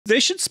they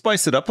should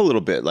spice it up a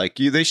little bit. Like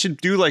they should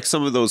do like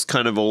some of those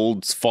kind of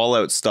old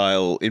Fallout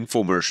style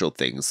infomercial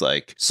things,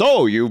 like,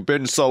 so you've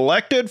been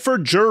selected for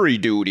jury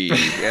duty,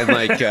 and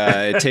like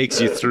it takes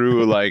you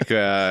through like,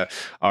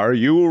 are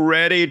you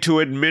ready to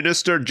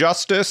administer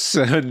justice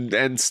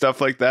and stuff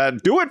like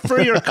that? Do it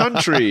for your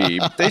country.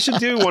 They should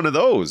do one of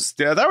those.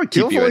 Yeah, that would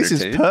keep you entertained. Your voice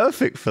is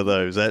perfect for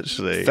those,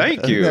 actually.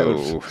 Thank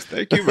you.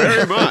 Thank you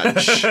very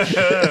much.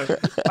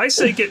 I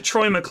say get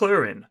Troy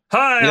McClure.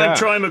 Hi, I'm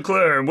Troy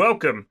McClure.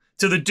 Welcome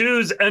to the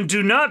do's and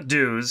do not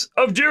do's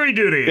of jury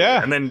duty.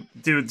 Yeah. And then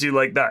do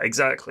like that,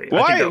 exactly.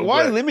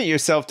 Why limit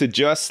yourself to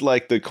just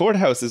like the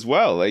courthouse as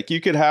well? Like you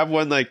could have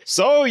one like,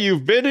 so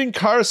you've been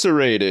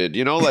incarcerated,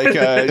 you know, like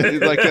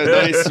like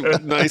a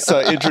nice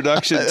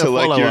introduction to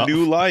like your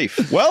new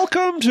life.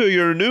 Welcome to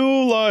your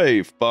new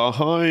life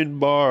behind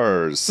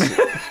bars.